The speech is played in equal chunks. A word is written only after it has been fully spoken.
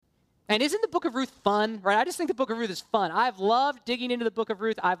And isn't the book of Ruth fun, right? I just think the book of Ruth is fun. I've loved digging into the book of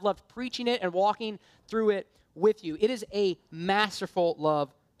Ruth. I've loved preaching it and walking through it with you. It is a masterful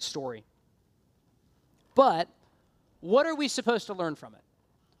love story. But what are we supposed to learn from it?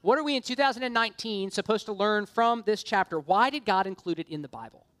 What are we in 2019 supposed to learn from this chapter? Why did God include it in the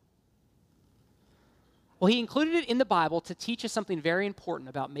Bible? Well, he included it in the Bible to teach us something very important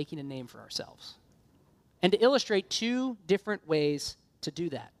about making a name for ourselves and to illustrate two different ways to do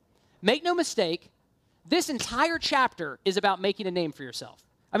that. Make no mistake, this entire chapter is about making a name for yourself.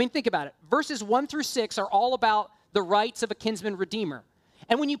 I mean, think about it. Verses 1 through 6 are all about the rights of a kinsman redeemer.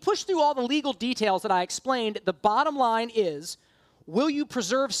 And when you push through all the legal details that I explained, the bottom line is, will you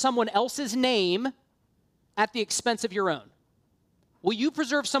preserve someone else's name at the expense of your own? Will you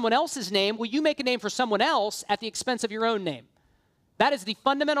preserve someone else's name? Will you make a name for someone else at the expense of your own name? That is the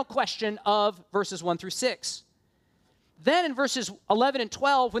fundamental question of verses 1 through 6. Then in verses 11 and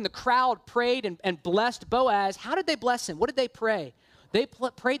 12, when the crowd prayed and blessed Boaz, how did they bless him? What did they pray? They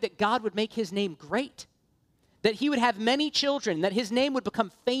prayed that God would make his name great, that he would have many children, that his name would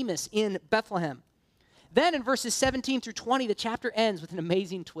become famous in Bethlehem. Then in verses 17 through 20, the chapter ends with an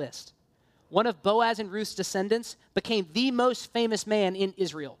amazing twist. One of Boaz and Ruth's descendants became the most famous man in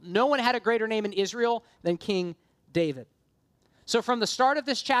Israel. No one had a greater name in Israel than King David. So from the start of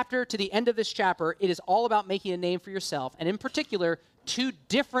this chapter to the end of this chapter, it is all about making a name for yourself, and in particular, two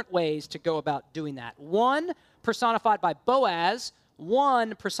different ways to go about doing that. One personified by Boaz,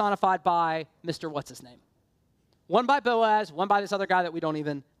 one personified by Mr. What's-His-Name. One by Boaz, one by this other guy that we don't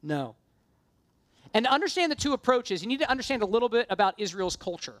even know. And to understand the two approaches, you need to understand a little bit about Israel's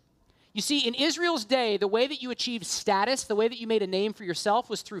culture. You see, in Israel's day, the way that you achieved status, the way that you made a name for yourself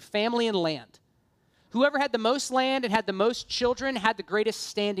was through family and land. Whoever had the most land and had the most children had the greatest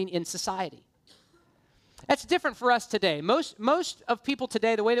standing in society. That's different for us today. Most of people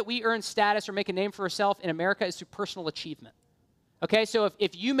today, the way that we earn status or make a name for ourselves in America is through personal achievement. Okay, so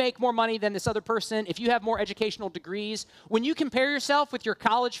if you make more money than this other person, if you have more educational degrees, when you compare yourself with your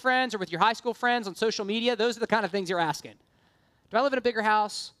college friends or with your high school friends on social media, those are the kind of things you're asking. Do I live in a bigger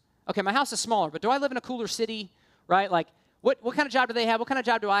house? Okay, my house is smaller, but do I live in a cooler city, right? Like, what kind of job do they have? What kind of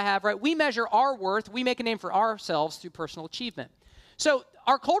job do I have, right? We measure our worth. We make a name for ourselves through personal achievement. So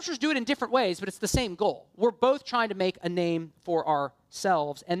our cultures do it in different ways, but it's the same goal. We're both trying to make a name for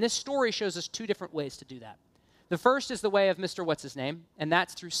ourselves, and this story shows us two different ways to do that. The first is the way of Mr. What's-His-Name, and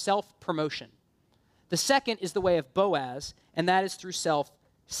that's through self-promotion. The second is the way of Boaz, and that is through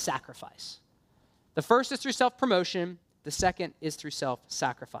self-sacrifice. The first is through self-promotion. The second is through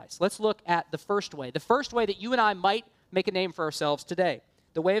self-sacrifice. Let's look at the first way that you and I might make a name for ourselves today,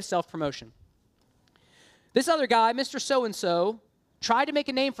 the way of self-promotion. This other guy, Mr. So-and-so, tried to make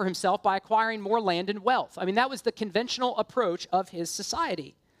a name for himself by acquiring more land and wealth. I mean, that was the conventional approach of his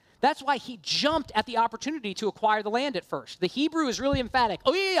society. That's why he jumped at the opportunity to acquire the land at first. The Hebrew is really emphatic.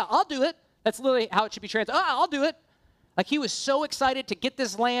 Oh, yeah, I'll do it. That's literally how it should be translated. Oh, I'll do it. Like he was so excited to get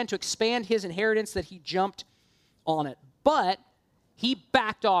this land, to expand his inheritance, that he jumped on it. But he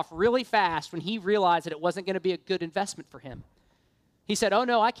backed off really fast when he realized that it wasn't going to be a good investment for him. He said, oh,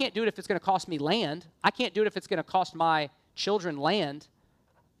 no, I can't do it if it's going to cost me land. I can't do it if it's going to cost my children land.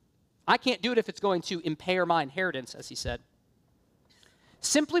 I can't do it if it's going to impair my inheritance, as he said.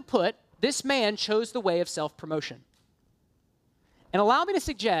 Simply put, this man chose the way of self-promotion. And allow me to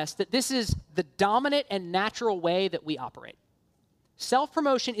suggest that this is the dominant and natural way that we operate.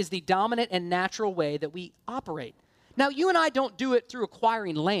 Self-promotion is the dominant and natural way that we operate. Now, you and I don't do it through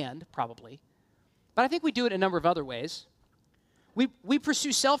acquiring land, probably, but I think we do it in a number of other ways. We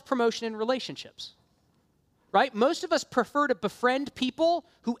pursue self-promotion in relationships, right? Most of us prefer to befriend people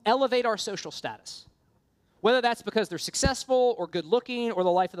who elevate our social status, whether that's because they're successful or good-looking or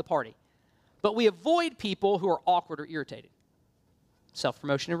the life of the party. But we avoid people who are awkward or irritating.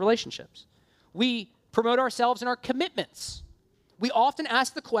 Self-promotion in relationships. We promote ourselves in our commitments. We often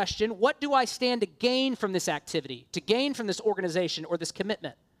ask the question, what do I stand to gain from this activity, to gain from this organization or this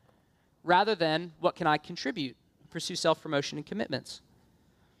commitment, rather than what can I contribute? Pursue self-promotion and commitments.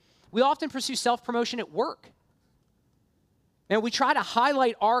 We often pursue self-promotion at work. And we try to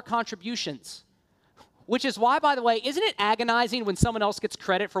highlight our contributions, which is why, by the way, isn't it agonizing when someone else gets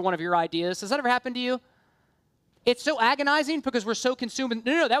credit for one of your ideas? Has that ever happened to you? It's so agonizing because we're so consumed.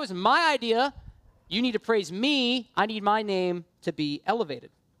 No, that was my idea. You need to praise me. I need my name to be elevated.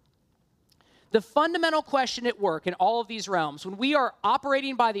 The fundamental question at work in all of these realms, when we are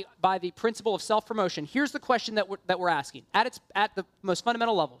operating by the principle of self-promotion, here's the question that we're asking at the most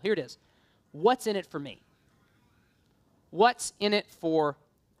fundamental level. Here it is. What's in it for me? What's in it for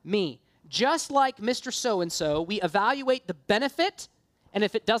me? Just like Mr. So-and-so, we evaluate the benefit And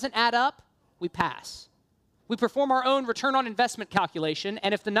if it doesn't add up, we pass. We perform our own return on investment calculation,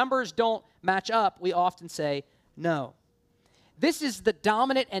 and if the numbers don't match up, we often say no. This is the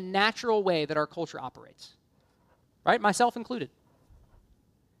dominant and natural way that our culture operates, right? Myself included.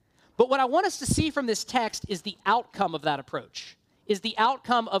 But what I want us to see from this text is the outcome of that approach, is the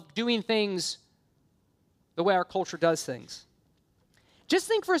outcome of doing things the way our culture does things. Just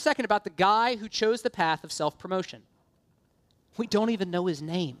think for a second about the guy who chose the path of self-promotion. We don't even know his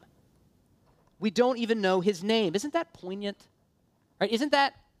name. We don't even know his name. Isn't that poignant? Right? Isn't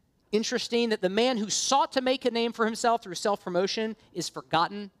that interesting that the man who sought to make a name for himself through self-promotion is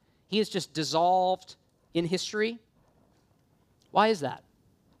forgotten? He is just dissolved in history. Why is that?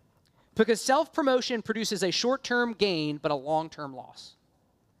 Because self-promotion produces a short-term gain, but a long-term loss.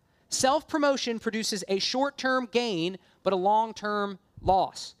 Self-promotion produces a short-term gain, but a long-term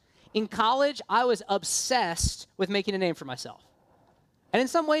loss. In college, I was obsessed with making a name for myself. And in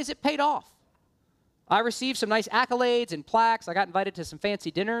some ways, it paid off. I received some nice accolades and plaques. I got invited to some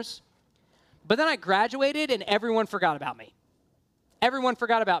fancy dinners. But then I graduated, and everyone forgot about me. Everyone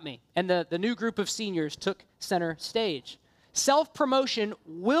forgot about me. And the new group of seniors took center stage. Self-promotion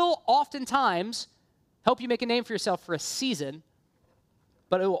will oftentimes help you make a name for yourself for a season,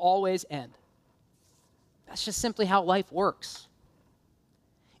 but it will always end. That's just simply how life works.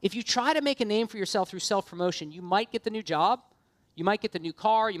 If you try to make a name for yourself through self-promotion, you might get the new job, you might get the new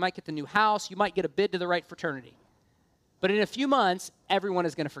car, you might get the new house, you might get a bid to the right fraternity. But in a few months, everyone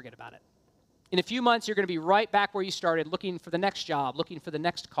is going to forget about it. In a few months, you're going to be right back where you started, looking for the next job, looking for the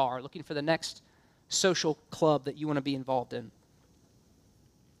next car, looking for the next social club that you want to be involved in.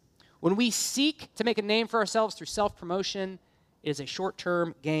 When we seek to make a name for ourselves through self-promotion, it is a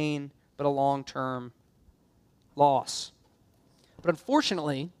short-term gain, but a long-term loss. But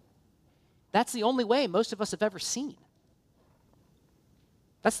unfortunately, that's the only way most of us have ever seen.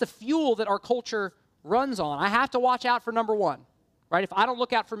 That's the fuel that our culture runs on. I have to watch out for number one, right? If I don't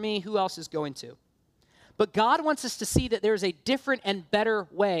look out for me, who else is going to? But God wants us to see that there's a different and better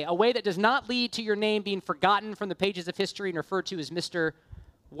way, a way that does not lead to your name being forgotten from the pages of history and referred to as Mr.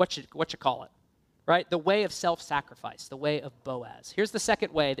 What you call it, right? The way of self-sacrifice, the way of Boaz. Here's the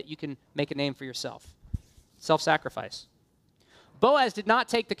second way that you can make a name for yourself. Self-sacrifice. Boaz did not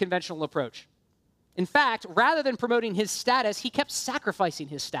take the conventional approach. In fact, rather than promoting his status, he kept sacrificing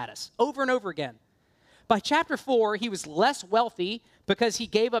his status over and over again. By chapter 4, he was less wealthy because he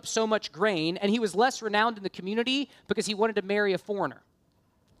gave up so much grain, and he was less renowned in the community because he wanted to marry a foreigner.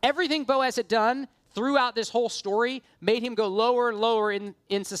 Everything Boaz had done throughout this whole story made him go lower and lower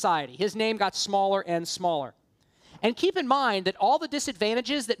in society. His name got smaller and smaller. And keep in mind that all the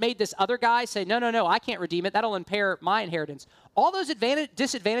disadvantages that made this other guy say, no, I can't redeem it, that'll impair my inheritance, all those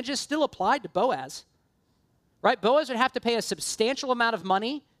disadvantages still applied to Boaz, right? Boaz would have to pay a substantial amount of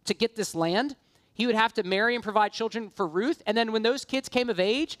money to get this land. He would have to marry and provide children for Ruth, and then when those kids came of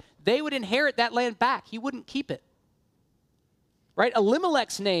age, they would inherit that land back. He wouldn't keep it, right?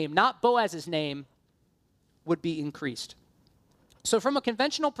 Elimelech's name, not Boaz's name, would be increased. So from a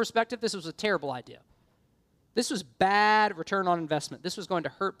conventional perspective, this was a terrible idea. This was bad return on investment. This was going to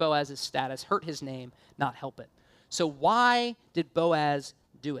hurt Boaz's status, hurt his name, not help it. So why did Boaz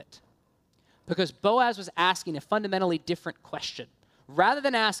do it? Because Boaz was asking a fundamentally different question. Rather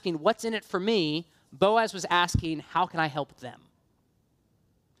than asking, what's in it for me, Boaz was asking, how can I help them?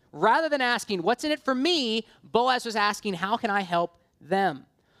 Rather than asking, what's in it for me, Boaz was asking, how can I help them?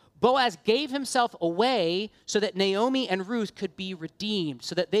 Boaz gave himself away so that Naomi and Ruth could be redeemed,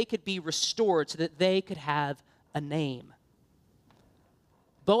 so that they could be restored, so that they could have a name.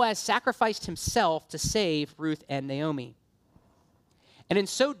 Boaz sacrificed himself to save Ruth and Naomi. And in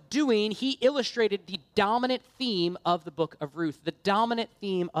so doing, he illustrated the dominant theme of the book of Ruth, the dominant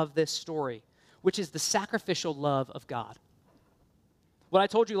theme of this story, which is the sacrificial love of God. What I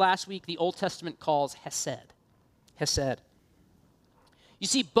told you last week, the Old Testament calls Hesed. Hesed. You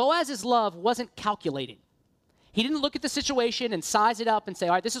see, Boaz's love wasn't calculating. He didn't look at the situation and size it up and say,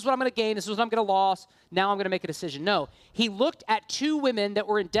 all right, this is what I'm going to gain, this is what I'm going to lose, now I'm going to make a decision. No, he looked at two women that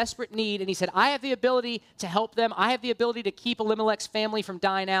were in desperate need, and he said, I have the ability to help them. I have the ability to keep Elimelech's family from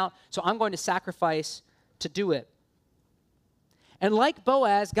dying out, so I'm going to sacrifice to do it. And like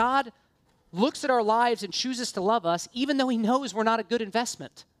Boaz, God looks at our lives and chooses to love us, even though he knows we're not a good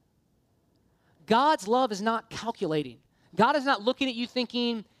investment. God's love is not calculating. God is not looking at you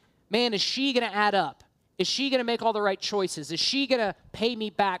thinking, man, is she going to add up? Is she going to make all the right choices? Is she going to pay me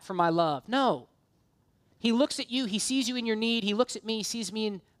back for my love? No. He looks at you. He sees you in your need. He looks at me. He sees me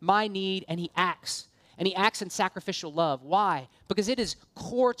in my need, and he acts. And he acts in sacrificial love. Why? Because it is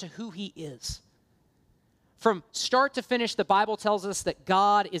core to who he is. From start to finish, the Bible tells us that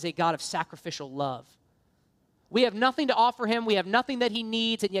God is a God of sacrificial love. We have nothing to offer him. We have nothing that he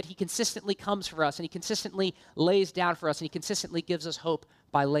needs, and yet he consistently comes for us, and he consistently lays down for us, and he consistently gives us hope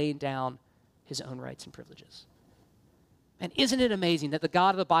by laying down his own rights and privileges. And isn't it amazing that the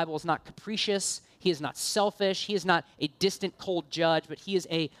God of the Bible is not capricious, he is not selfish, he is not a distant, cold judge, but he is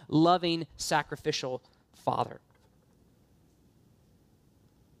a loving, sacrificial Father.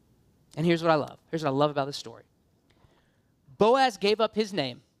 And here's what I love. Here's what I love about this story. Boaz gave up his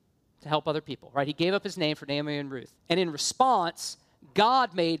name to help other people, right? He gave up his name for Naomi and Ruth. And in response,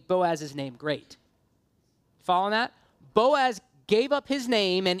 God made Boaz's name great. Following that? Boaz gave up his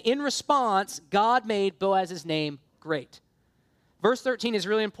name, and in response, God made Boaz's name great. Verse 13 is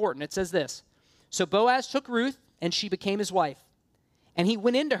really important. It says this, "So Boaz took Ruth, and she became his wife. And he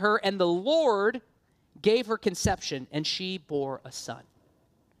went into her, and the Lord gave her conception, and she bore a son."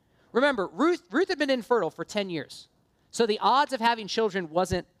 Remember, Ruth had been infertile for 10 years. So the odds of having children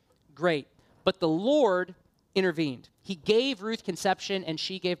wasn't great. But the Lord intervened. He gave Ruth conception, and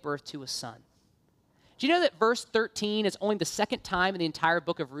she gave birth to a son. Do you know that verse 13 is only the second time in the entire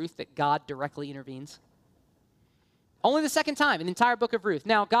book of Ruth that God directly intervenes? Only the second time in the entire book of Ruth.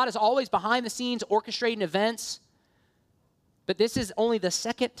 Now, God is always behind the scenes orchestrating events, but this is only the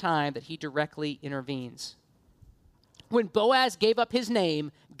second time that he directly intervenes. When Boaz gave up his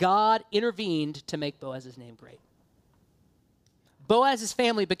name, God intervened to make Boaz's name great. Boaz's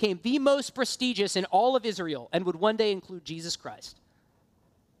family became the most prestigious in all of Israel and would one day include Jesus Christ.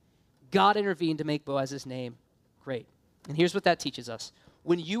 God intervened to make Boaz's name great. And here's what that teaches us.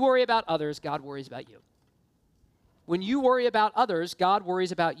 When you worry about others, God worries about you. When you worry about others, God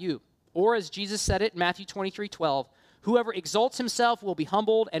worries about you. Or as Jesus said it in Matthew 23:12, "Whoever exalts himself will be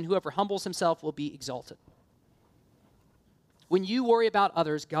humbled, and whoever humbles himself will be exalted." When you worry about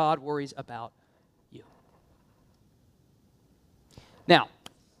others, God worries about you. Now,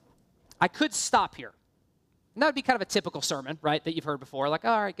 I could stop here. And that would be kind of a typical sermon, right, that you've heard before. Like,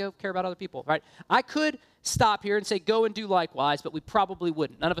 all right, go care about other people, right? I could stop here and say, go and do likewise, but we probably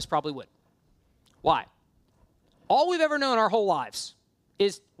wouldn't. None of us probably would. Why? All we've ever known our whole lives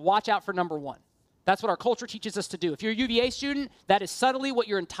is watch out for number one. That's what our culture teaches us to do. If you're a UVA student, that is subtly what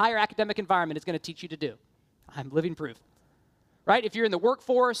your entire academic environment is going to teach you to do. I'm living proof. Right? If you're in the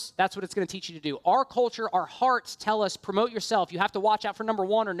workforce, that's what it's going to teach you to do. Our culture, our hearts tell us, promote yourself. You have to watch out for number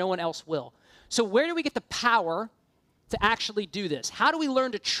one or no one else will. So where do we get the power to actually do this? How do we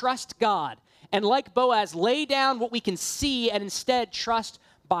learn to trust God and, like Boaz, lay down what we can see and instead trust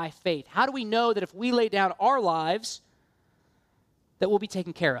by faith? How do we know that if we lay down our lives, that we'll be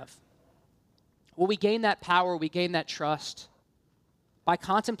taken care of? Well, we gain that power, we gain that trust by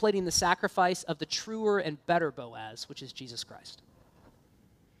contemplating the sacrifice of the truer and better Boaz, which is Jesus Christ.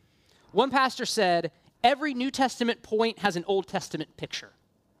 One pastor said, every New Testament point has an Old Testament picture.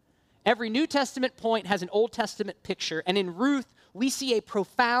 Every New Testament point has an Old Testament picture, and in Ruth, we see a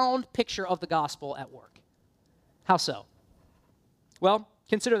profound picture of the gospel at work. How so? Well,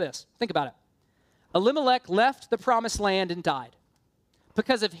 consider this. Think about it. Elimelech left the promised land and died.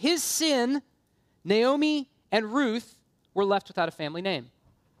 Because of his sin, Naomi and Ruth were left without a family name.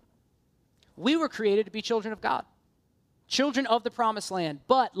 We were created to be children of God, children of the promised land.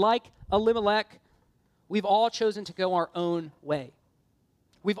 But like Elimelech, we've all chosen to go our own way.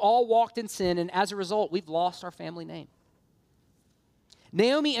 We've all walked in sin, and as a result, we've lost our family name.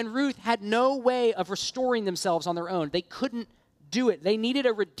 Naomi and Ruth had no way of restoring themselves on their own. They couldn't do it. They needed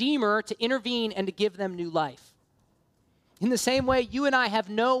a redeemer to intervene and to give them new life. In the same way, you and I have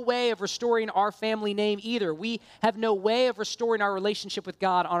no way of restoring our family name either. We have no way of restoring our relationship with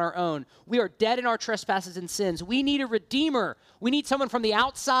God on our own. We are dead in our trespasses and sins. We need a redeemer. We need someone from the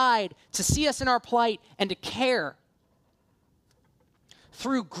outside to see us in our plight and to care.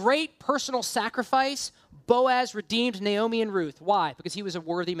 Through great personal sacrifice, Boaz redeemed Naomi and Ruth. Why? Because he was a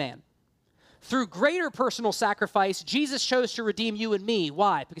worthy man. Through greater personal sacrifice, Jesus chose to redeem you and me.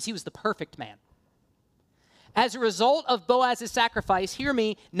 Why? Because he was the perfect man. As a result of Boaz's sacrifice, hear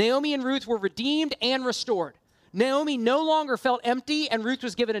me, Naomi and Ruth were redeemed and restored. Naomi no longer felt empty, and Ruth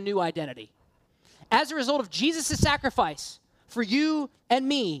was given a new identity. As a result of Jesus' sacrifice for you and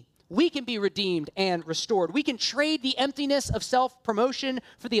me, we can be redeemed and restored. We can trade the emptiness of self-promotion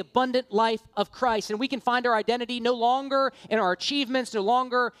for the abundant life of Christ, and we can find our identity no longer in our achievements, no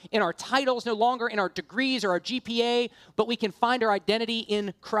longer in our titles, no longer in our degrees or our GPA, but we can find our identity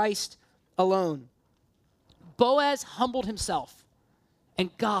in Christ alone. Boaz humbled himself,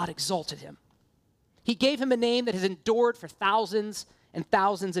 and God exalted him. He gave him a name that has endured for thousands and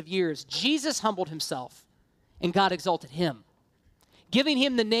thousands of years. Jesus humbled himself, and God exalted him. giving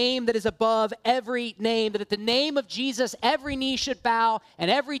him the name that is above every name, that at the name of Jesus, every knee should bow and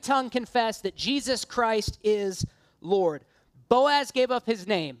every tongue confess that Jesus Christ is Lord. Boaz gave up his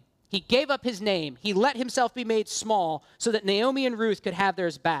name. He gave up his name. He let himself be made small so that Naomi and Ruth could have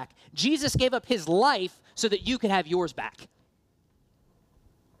theirs back. Jesus gave up his life so that you could have yours back.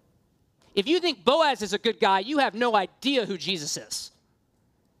 If you think Boaz is a good guy, you have no idea who Jesus is.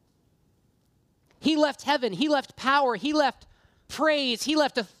 He left heaven. He left power. He left praise. He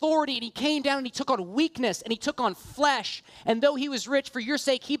left authority, and he came down and he took on weakness and he took on flesh. And though he was rich, for your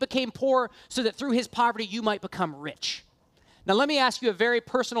sake, he became poor so that through his poverty you might become rich. Now, let me ask you a very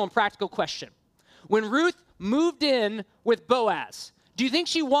personal and practical question. When Ruth moved in with Boaz, do you think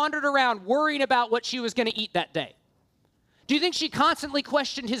she wandered around worrying about what she was going to eat that day? Do you think she constantly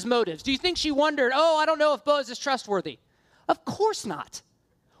questioned his motives? Do you think she wondered, I don't know if Boaz is trustworthy? Of course not.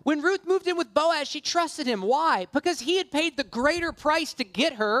 When Ruth moved in with Boaz, she trusted him. Why? Because he had paid the greater price to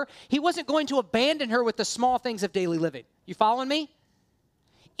get her. He wasn't going to abandon her with the small things of daily living. You following me?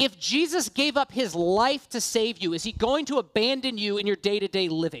 If Jesus gave up his life to save you, is he going to abandon you in your day-to-day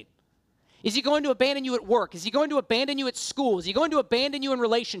living? Is he going to abandon you at work? Is he going to abandon you at school? Is he going to abandon you in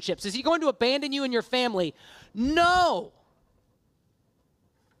relationships? Is he going to abandon you in your family? No.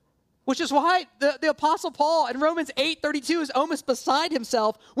 Which is why the Apostle Paul in Romans 8:32 is almost beside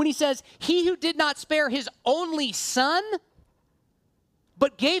himself when he says, he who did not spare his only son,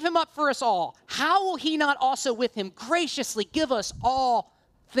 but gave him up for us all, how will he not also with him graciously give us all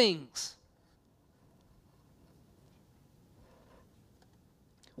things?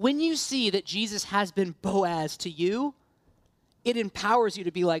 When you see that Jesus has been Boaz to you, it empowers you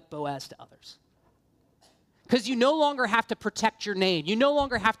to be like Boaz to others. Because you no longer have to protect your name. You no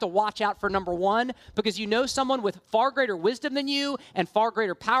longer have to watch out for number one, because you know someone with far greater wisdom than you and far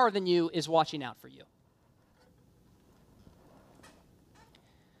greater power than you is watching out for you.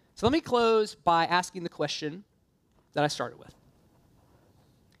 So let me close by asking the question that I started with.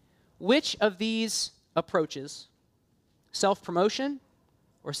 Which of these approaches, self-promotion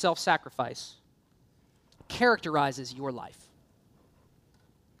or self-sacrifice, characterizes your life?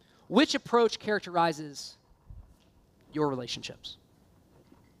 Which approach characterizes your relationships?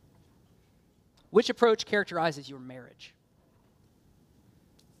 Which approach characterizes your marriage?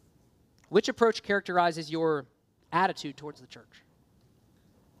 Which approach characterizes your attitude towards the church?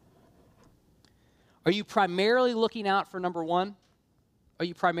 Are you primarily looking out for number one? Are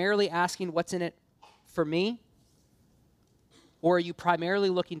you primarily asking what's in it for me? Or are you primarily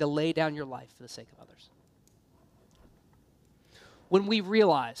looking to lay down your life for the sake of others? When we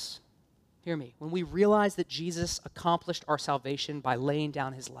realize, hear me, when we realize that Jesus accomplished our salvation by laying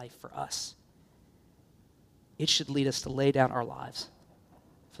down his life for us, it should lead us to lay down our lives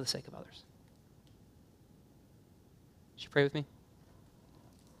for the sake of others. Would you pray with me?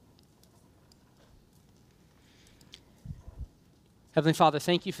 Heavenly Father,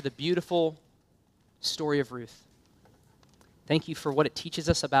 thank you for the beautiful story of Ruth. Thank you for what it teaches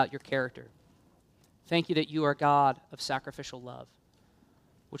us about your character. Thank you that you are God of sacrificial love,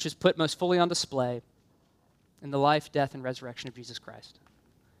 which is put most fully on display in the life, death, and resurrection of Jesus Christ.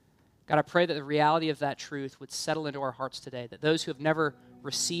 God, I pray that the reality of that truth would settle into our hearts today, that those who have never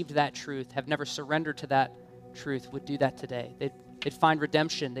received that truth, have never surrendered to that truth, would do that today. They'd find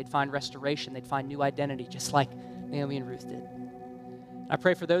redemption, they'd find restoration, they'd find new identity, just like Naomi and Ruth did. I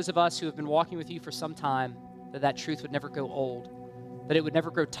pray for those of us who have been walking with you for some time, that truth would never go old, that it would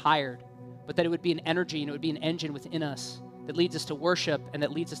never grow tired, but that it would be an energy and it would be an engine within us that leads us to worship and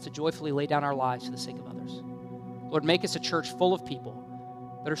that leads us to joyfully lay down our lives for the sake of others. Lord, make us a church full of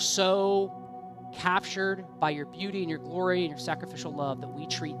people that are so captured by your beauty and your glory and your sacrificial love that we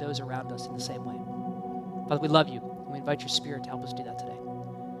treat those around us in the same way. Father, we love you, and we invite your Spirit to help us do that today.